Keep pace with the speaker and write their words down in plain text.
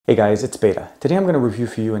Hey guys, it's Baayta. Today I'm going to review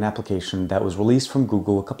for you an application that was released from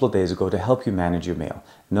Google a couple of days ago to help you manage your mail.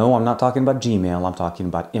 No, I'm not talking about Gmail, I'm talking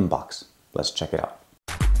about Inbox. Let's check it out.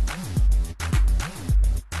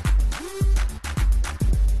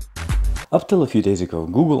 Up till a few days ago,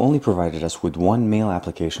 Google only provided us with one mail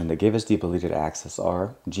application that gave us the ability to access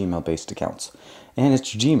our Gmail-based accounts. And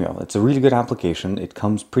it's Gmail. It's a really good application. It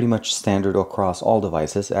comes pretty much standard across all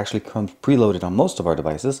devices. It actually comes preloaded on most of our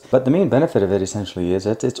devices. But the main benefit of it essentially is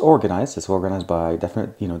that it's organized. It's organized by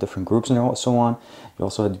different groups and so on. You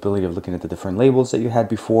also have the ability of looking at the different labels that you had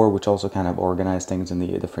before, which also kind of organize things in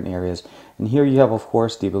the different areas. And here you have, of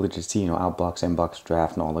course, the ability to see, outbox, inbox,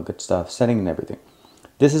 draft, and all the good stuff, setting and everything.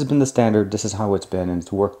 This has been the standard, this is how it's been, and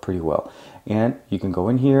it's worked pretty well. And you can go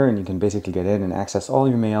in here and you can basically get in and access all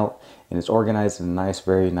your mail, and it's organized in a nice,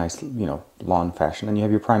 very nice, lawn fashion, and you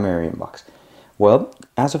have your primary inbox. Well,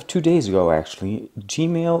 as of 2 days ago, actually,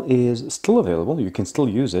 Gmail is still available. You can still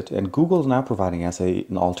use it, and Google is now providing us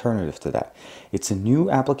an alternative to that. It's a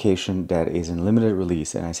new application that is in limited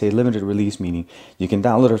release, and I say limited release meaning you can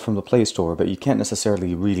download it from the Play Store, but you can't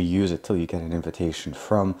necessarily really use it till you get an invitation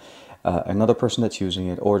from another person that's using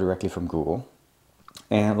it or directly from Google.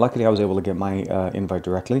 And luckily I was able to get my invite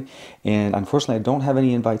directly, and unfortunately I don't have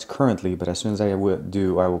any invites currently, but as soon as I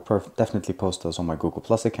do, I will definitely post those on my Google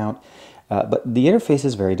Plus account. But the interface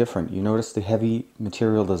is very different. You notice the heavy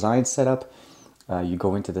material design setup. You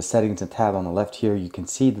go into the settings and tab on the left here, you can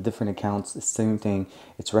see the different accounts, the same thing.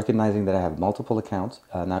 It's recognizing that I have multiple accounts.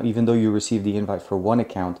 Now, even though you received the invite for one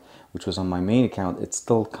account, which was on my main account, it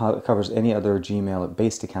still covers any other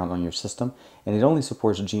Gmail-based account on your system, and it only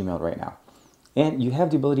supports Gmail right now. And you have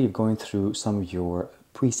the ability of going through some of your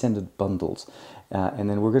pre-sended bundles. And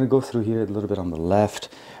then we're going to go through here a little bit on the left.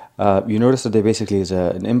 You notice that there basically is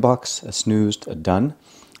an inbox, a snoozed, a done.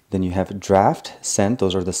 Then you have draft, sent.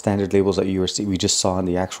 Those are the standard labels that we just saw in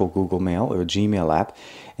the actual Google Mail or Gmail app.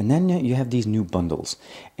 And then you have these new bundles.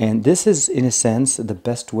 And this is, in a sense, the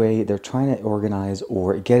best way they're trying to organize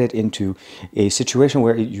or get it into a situation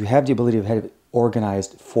where you have the ability to have it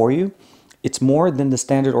organized for you. It's more than the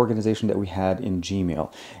standard organization that we had in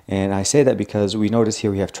Gmail. And I say that because we notice here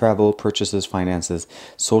we have travel, purchases, finances,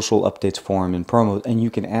 social updates, forum, and promos, and you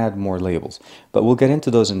can add more labels. But we'll get into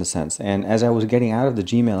those in a sense. And as I was getting out of the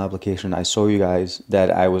Gmail application, I saw you guys that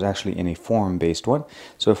I was actually in a forum-based one.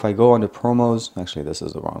 So if I go under promos, actually this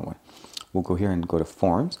is the wrong one. We'll go here and go to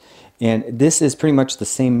forms. And this is pretty much the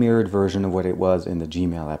same mirrored version of what it was in the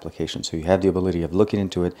Gmail application. So you have the ability of looking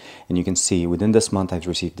into it, and you can see within this month I've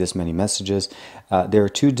received this many messages. There are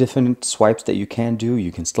two different swipes that you can do.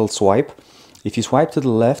 You can still swipe. If you swipe to the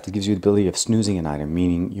left, it gives you the ability of snoozing an item,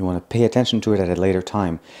 meaning you want to pay attention to it at a later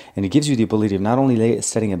time. And it gives you the ability of not only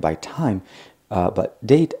setting it by time, but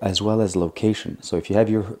date as well as location. So if you have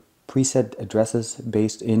your preset addresses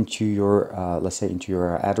based into your, let's say into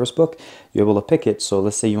your address book, you're able to pick it. So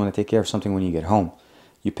let's say you want to take care of something when you get home.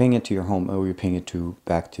 You ping it to your home, or you ping it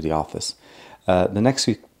back to the office. The next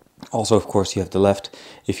week, also of course you have the left.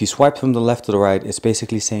 If you swipe from the left to the right, it's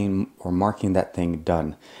basically saying or marking that thing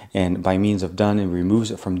done. And by means of done, it removes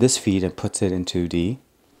it from this feed and puts it into the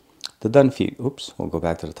done field. Oops, we'll go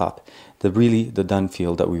back to the top. The done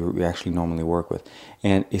field that we actually normally work with.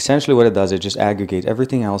 And essentially what it does, it just aggregates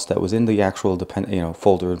everything else that was in the actual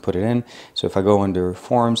folder and put it in. So if I go under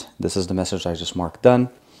forms, this is the message I just marked done.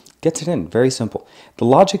 Gets it in, very simple. The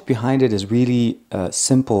logic behind it is really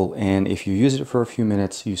simple, and if you use it for a few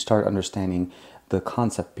minutes, you start understanding the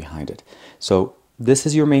concept behind it. So this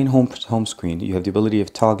is your main home screen. You have the ability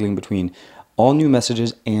of toggling between all new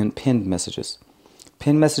messages and pinned messages.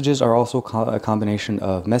 Pinned messages are also a combination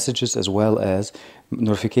of messages as well as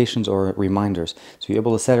notifications or reminders. So you're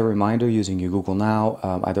able to set a reminder using your Google Now,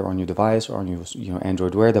 either on your device or on your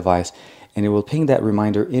Android Wear device, and it will ping that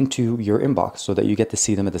reminder into your inbox so that you get to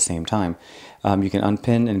see them at the same time. You can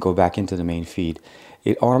unpin and go back into the main feed.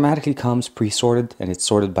 It automatically comes pre-sorted, and it's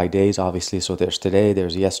sorted by days, obviously. So there's today,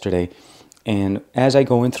 there's yesterday. And as I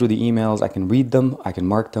go in through the emails, I can read them, I can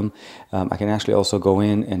mark them. I can actually also go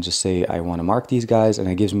in and just say I want to mark these guys, and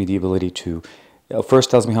it gives me the ability to, first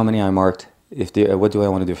tells me how many I marked, what do I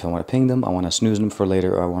want to do, if I want to ping them, I want to snooze them for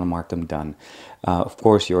later, or I want to mark them done. Of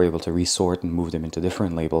course, you're able to resort and move them into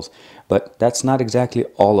different labels, but that's not exactly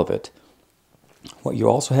all of it. What you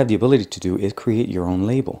also have the ability to do is create your own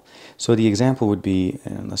label. So the example would be,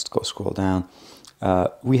 and let's go scroll down,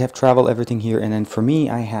 we have travel, everything here, and then for me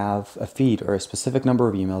I have a feed or a specific number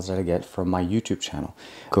of emails that I get from my YouTube channel.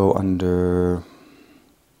 Go under,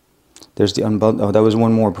 there's the unbundle, oh, that was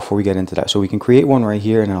one more before we get into that. So we can create one right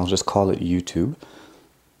here, and I'll just call it YouTube.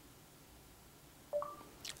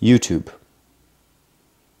 YouTube.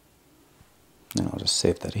 And I'll just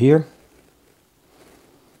save that here.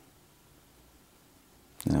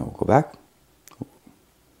 And I will go back.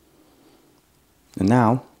 And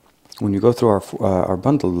now, when you go through our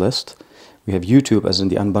bundled list, we have YouTube as in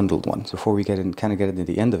the unbundled one. So before we get into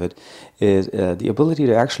the end of it, is the ability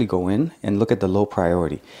to actually go in and look at the low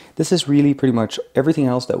priority. This is really pretty much everything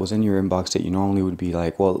else that was in your inbox that you normally would be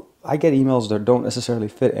like, well, I get emails that don't necessarily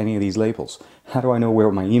fit any of these labels. How do I know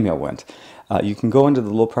where my email went? You can go into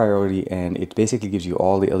the low priority, and it basically gives you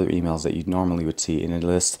all the other emails that you normally would see in a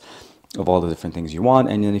list of all the different things you want.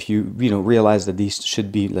 And then if you realize that these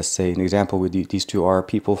should be, let's say an example with these two are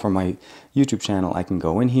people from my YouTube channel, I can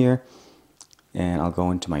go in here and I'll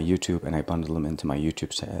go into my YouTube and I bundle them into my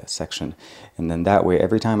YouTube section. And then that way,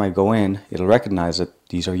 every time I go in, it'll recognize that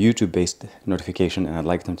these are YouTube based notification and I'd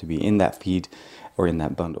like them to be in that feed or in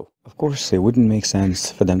that bundle. Of course, it wouldn't make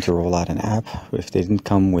sense for them to roll out an app if they didn't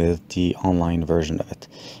come with the online version of it.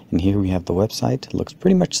 And here we have the website. It looks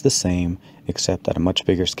pretty much the same, except at a much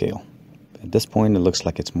bigger scale. At this point, it looks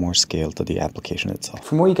like it's more scaled to the application itself.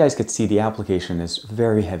 From what you guys could see, the application is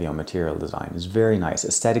very heavy on material design. It's very nice,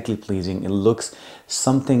 aesthetically pleasing. It looks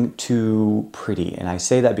something too pretty. And I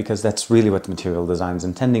say that because that's really what the material design is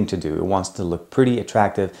intending to do. It wants to look pretty,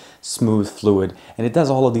 attractive, smooth, fluid, and it does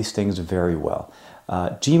all of these things very well.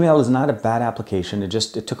 Gmail is not a bad application. It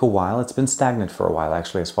took a while. It's been stagnant for a while,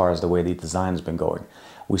 actually, as far as the way the design has been going.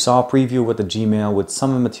 We saw a preview with the Gmail with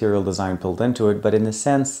some material design built into it, but in a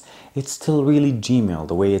sense, it's still really Gmail,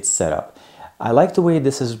 the way it's set up. I like the way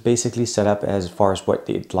this is basically set up as far as what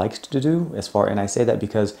it likes to do, and I say that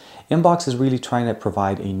because Inbox is really trying to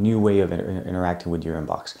provide a new way of interacting with your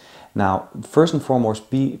inbox. Now, first and foremost,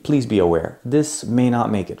 please be aware, this may not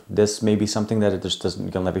make it. This may be something that it just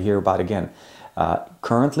doesn't, you'll never hear about again.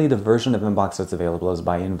 Currently, the version of Inbox that's available is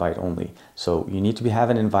by invite only. So you need to have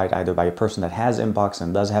an invite either by a person that has Inbox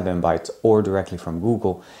and does have invites or directly from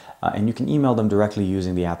Google. And you can email them directly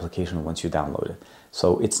using the application once you download it.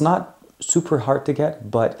 So it's not super hard to get,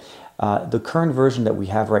 but the current version that we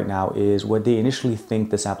have right now is what they initially think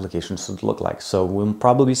this application should look like. So we'll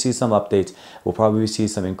probably see some updates. We'll probably see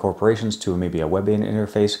some incorporations to maybe a web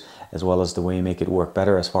interface, as well as the way you make it work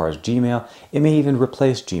better as far as Gmail. It may even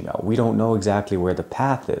replace Gmail. We don't know exactly where the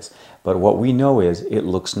path is, but what we know is it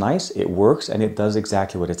looks nice, it works, and it does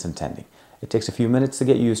exactly what it's intending. It takes a few minutes to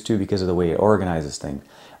get used to because of the way it organizes things.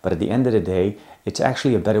 But at the end of the day, it's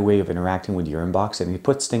actually a better way of interacting with your inbox, and it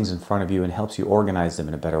puts things in front of you and helps you organize them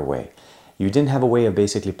in a better way. You didn't have a way of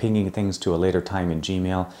basically pinging things to a later time in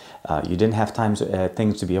Gmail. You didn't have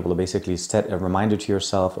things to be able to basically set a reminder to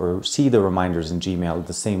yourself or see the reminders in Gmail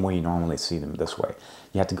the same way you normally see them this way.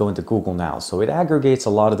 You have to go into Google Now. So it aggregates a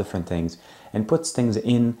lot of different things and puts things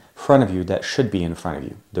in front of you that should be in front of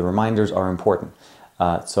you. The reminders are important.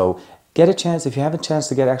 So get a chance, if you have a chance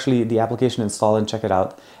to get actually the application installed and check it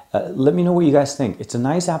out, let me know what you guys think. It's a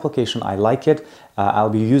nice application. I like it. I'll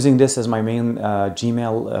be using this as my main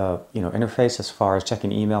Gmail interface as far as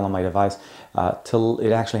checking email on my device till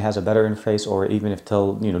it actually has a better interface, or even if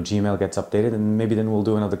till Gmail gets updated, and maybe then we'll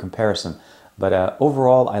do another comparison. But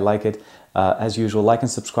overall, I like it. As usual, like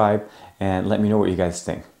and subscribe, and let me know what you guys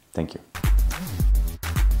think. Thank you.